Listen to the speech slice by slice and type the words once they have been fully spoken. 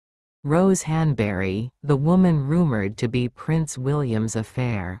Rose Hanbury, the woman rumored to be Prince William's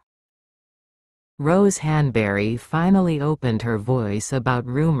affair. Rose Hanbury finally opened her voice about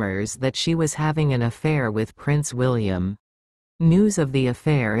rumors that she was having an affair with Prince William. News of the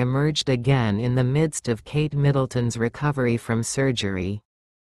affair emerged again in the midst of Kate Middleton's recovery from surgery.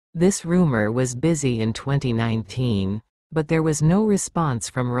 This rumor was busy in 2019, but there was no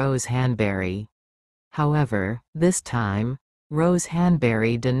response from Rose Hanbury. However, this time, Rose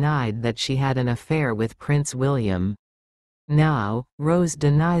Hanbury denied that she had an affair with Prince William. Now, Rose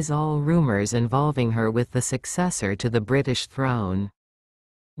denies all rumors involving her with the successor to the British throne.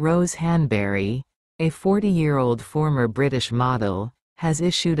 Rose Hanbury, a 40-year-old former British model, has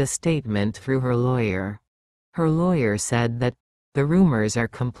issued a statement through her lawyer. Her lawyer said that the rumors are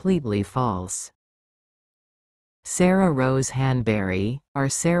completely false. Sarah Rose Hanbury, or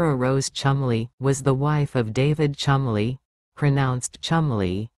Sarah Rose Cholmondeley, was the wife of David Cholmondeley, pronounced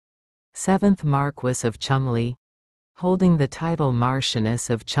Cholmondeley, 7th Marquess of Cholmondeley. Holding the title Marchioness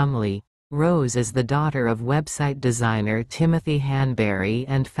of Cholmondeley, Rose is the daughter of website designer Timothy Hanbury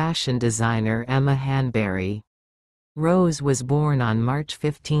and fashion designer Emma Hanbury. Rose was born on March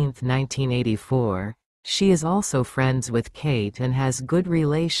 15, 1984. She is also friends with Kate and has good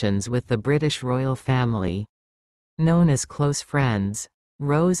relations with the British royal family. Known as close friends,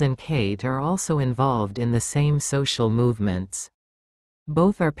 Rose and Kate are also involved in the same social movements.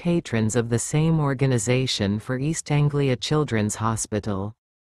 Both are patrons of the same organization for East Anglia Children's Hospital.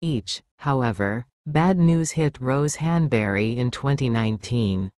 Each, however, bad news hit Rose Hanbury in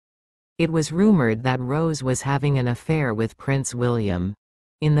 2019. It was rumored that Rose was having an affair with Prince William.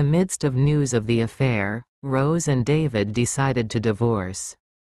 In the midst of news of the affair, Rose and David decided to divorce.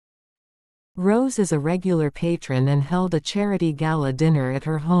 Rose is a regular patron and held a charity gala dinner at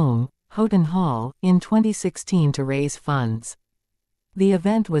her home, Houghton Hall, in 2016 to raise funds. The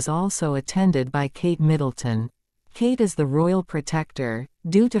event was also attended by Kate Middleton. Kate is the royal protector,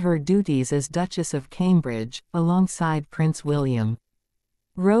 due to her duties as Duchess of Cambridge, alongside Prince William.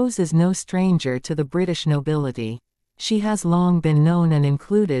 Rose is no stranger to the British nobility. She has long been known and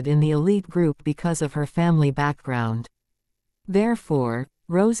included in the elite group because of her family background. Therefore,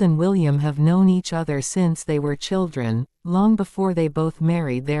 Rose and William have known each other since they were children, long before they both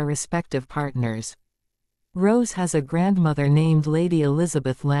married their respective partners. Rose has a grandmother named Lady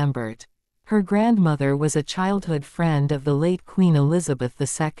Elizabeth Lambert. Her grandmother was a childhood friend of the late Queen Elizabeth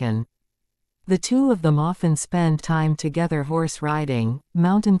II. The two of them often spend time together horse riding,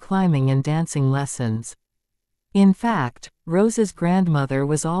 mountain climbing and dancing lessons. In fact, Rose's grandmother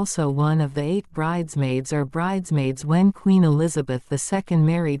was also one of the 8 bridesmaids or bridesmaids when Queen Elizabeth II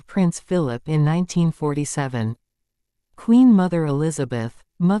married Prince Philip in 1947. Queen Mother Elizabeth,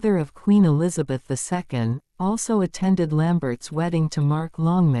 mother of Queen Elizabeth II, also attended Lambert's wedding to Mark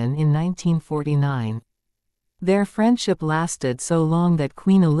Longman in 1949. Their friendship lasted so long that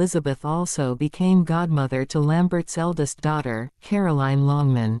Queen Elizabeth also became godmother to Lambert's eldest daughter, Caroline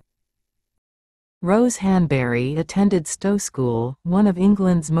Longman. Rose Hanbury attended Stowe School, one of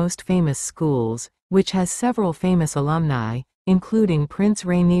England's most famous schools, which has several famous alumni, including Prince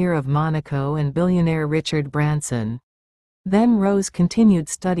Rainier of Monaco and billionaire Richard Branson. Then Rose continued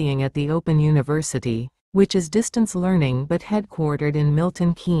studying at the Open University, which is distance learning but headquartered in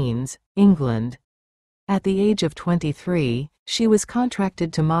Milton Keynes, England. At the age of 23, she was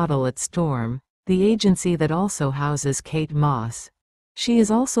contracted to model at Storm, the agency that also houses Kate Moss. She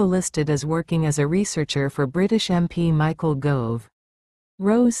is also listed as working as a researcher for British MP Michael Gove.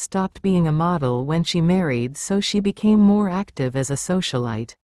 Rose stopped being a model when she married, so she became more active as a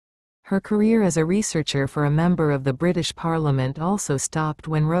socialite. Her career as a researcher for a member of the British Parliament also stopped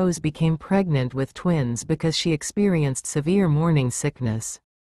when Rose became pregnant with twins because she experienced severe morning sickness.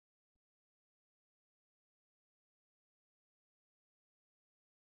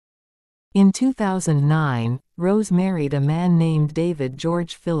 In 2009, Rose married a man named David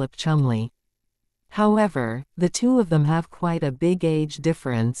George Philip Cholmondeley. However, the two of them have quite a big age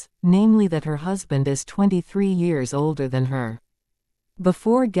difference, namely that her husband is 23 years older than her.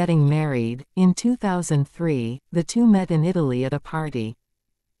 Before getting married, in 2003, the two met in Italy at a party.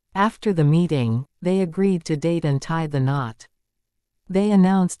 After the meeting, they agreed to date and tie the knot. They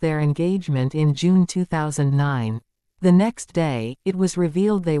announced their engagement in June 2009. The next day, it was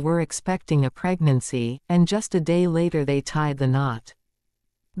revealed they were expecting a pregnancy, and just a day later they tied the knot.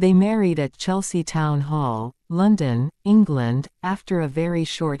 They married at Chelsea Town Hall, London, England, after a very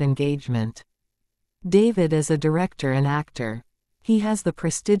short engagement. David is a director and actor. He has the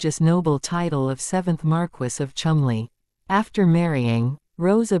prestigious noble title of 7th Marquess of Cholmondeley. After marrying,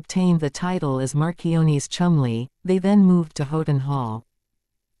 Rose obtained the title as Marchioness Cholmondeley. They then moved to Houghton Hall.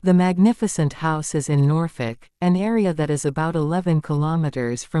 The magnificent house is in Norfolk, an area that is about 11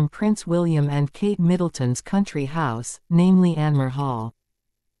 kilometers from Prince William and Kate Middleton's country house, namely Anmer Hall.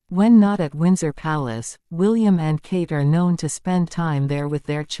 When not at Windsor Palace, William and Kate are known to spend time there with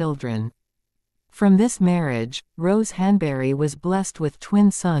their children. From this marriage, Rose Hanbury was blessed with twin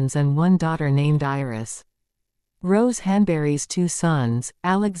sons and one daughter named Iris. Rose Hanbury's two sons,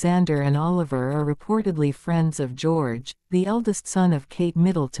 Alexander and Oliver, are reportedly friends of George, the eldest son of Kate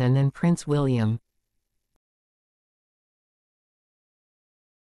Middleton and Prince William.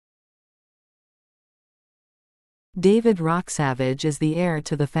 David Rocksavage is the heir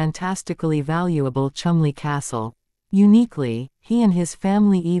to the fantastically valuable Cholmondeley Castle. Uniquely, he and his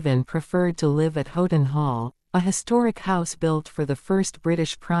family even preferred to live at Houghton Hall, a historic house built for the first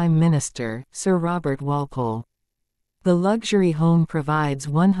British Prime Minister, Sir Robert Walpole. The luxury home provides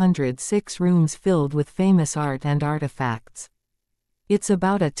 106 rooms filled with famous art and artifacts. It's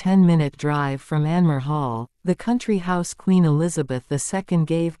about a 10-minute drive from Anmer Hall, the country house Queen Elizabeth II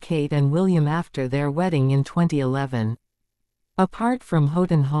gave Kate and William after their wedding in 2011. Apart from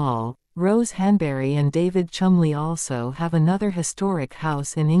Houghton Hall, Rose Hanbury and David Cholmondeley also have another historic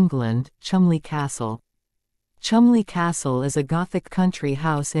house in England, Cholmondeley Castle. Cholmondeley Castle is a Gothic country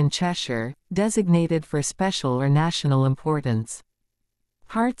house in Cheshire, designated for special or national importance.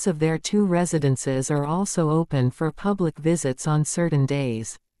 Parts of their two residences are also open for public visits on certain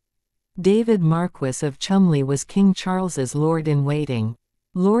days. David Marquis of Cholmondeley was King Charles's Lord-in-Waiting.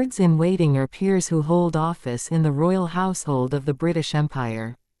 Lords-in-Waiting are peers who hold office in the royal household of the British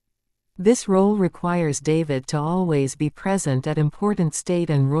Empire. This role requires David to always be present at important state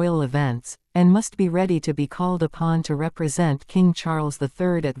and royal events, and must be ready to be called upon to represent King Charles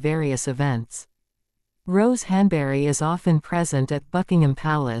III at various events. Rose Hanbury is often present at Buckingham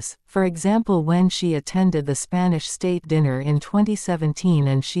Palace, for example when she attended the Spanish state dinner in 2017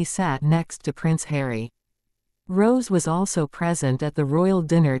 and she sat next to Prince Harry. Rose was also present at the royal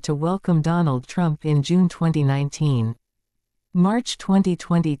dinner to welcome Donald Trump in June 2019. March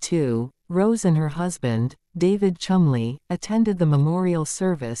 2022, Rose and her husband, David Cholmondeley, attended the memorial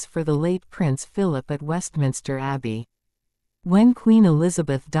service for the late Prince Philip at Westminster Abbey. When Queen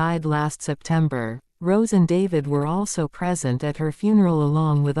Elizabeth died last September, Rose and David were also present at her funeral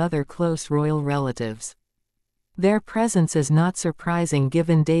along with other close royal relatives. Their presence is not surprising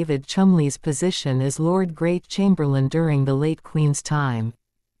given David Cholmondeley's position as Lord Great Chamberlain during the late Queen's time.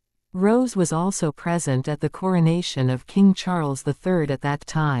 Rose was also present at the coronation of King Charles III at that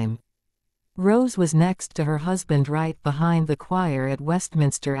time. Rose was next to her husband right behind the choir at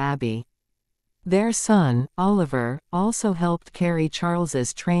Westminster Abbey. Their son, Oliver, also helped carry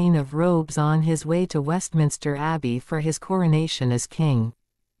Charles's train of robes on his way to Westminster Abbey for his coronation as king.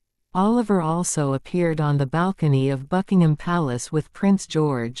 Oliver also appeared on the balcony of Buckingham Palace with Prince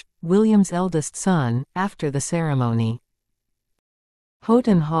George, William's eldest son, after the ceremony.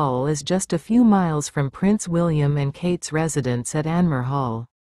 Houghton Hall is just a few miles from Prince William and Kate's residence at Anmer Hall.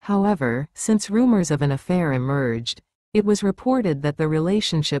 However, since rumors of an affair emerged, it was reported that the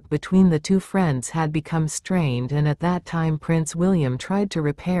relationship between the two friends had become strained and at that time Prince William tried to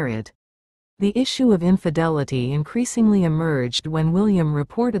repair it. The issue of infidelity increasingly emerged when William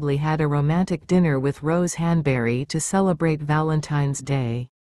reportedly had a romantic dinner with Rose Hanbury to celebrate Valentine's Day.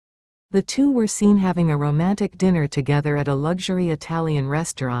 The two were seen having a romantic dinner together at a luxury Italian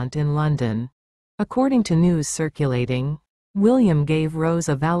restaurant in London. According to news circulating, William gave Rose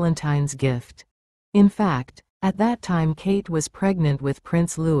a Valentine's gift. In fact, at that time Kate was pregnant with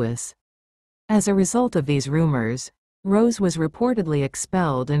Prince Louis. As a result of these rumors, Rose was reportedly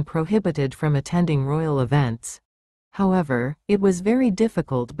expelled and prohibited from attending royal events. However, it was very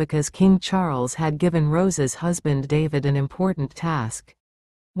difficult because King Charles had given Rose's husband David an important task.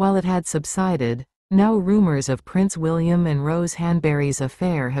 While it had subsided, now rumors of Prince William and Rose Hanbury's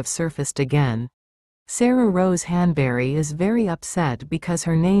affair have surfaced again. Sarah Rose Hanbury is very upset because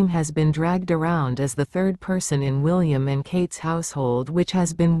her name has been dragged around as the third person in William and Kate's household, which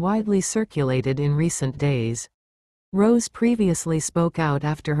has been widely circulated in recent days. Rose previously spoke out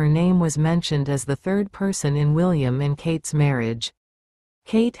after her name was mentioned as the third person in William and Kate's marriage.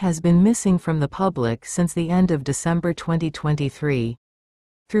 Kate has been missing from the public since the end of December 2023.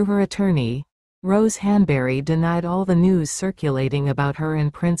 Through her attorney, Rose Hanbury denied all the news circulating about her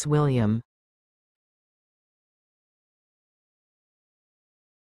and Prince William.